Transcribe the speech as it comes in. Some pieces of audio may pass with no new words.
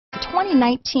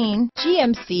2019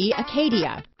 GMC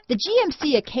Acadia. The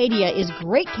GMC Acadia is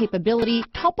great capability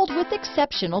coupled with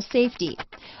exceptional safety.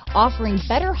 Offering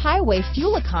better highway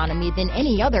fuel economy than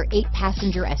any other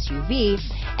 8-passenger SUV,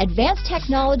 advanced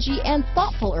technology and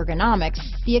thoughtful ergonomics,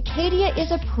 the Acadia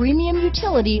is a premium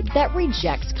utility that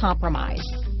rejects compromise.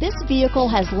 This vehicle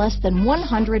has less than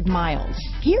 100 miles.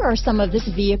 Here are some of this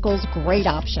vehicle's great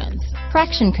options: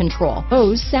 traction control,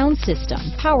 Bose sound system,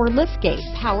 power liftgate,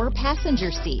 power passenger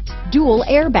seat, dual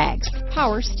airbags,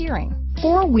 power steering,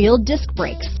 4-wheel disc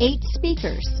brakes, 8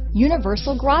 speakers,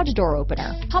 universal garage door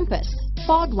opener, compass,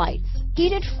 fog lights,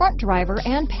 heated front driver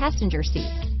and passenger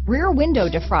seats, rear window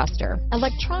defroster,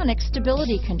 electronic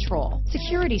stability control,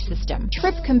 security system,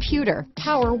 trip computer,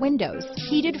 power windows,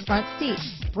 heated front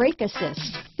seats, brake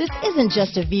assist. This isn't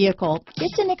just a vehicle,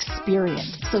 it's an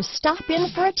experience. So stop in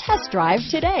for a test drive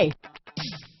today.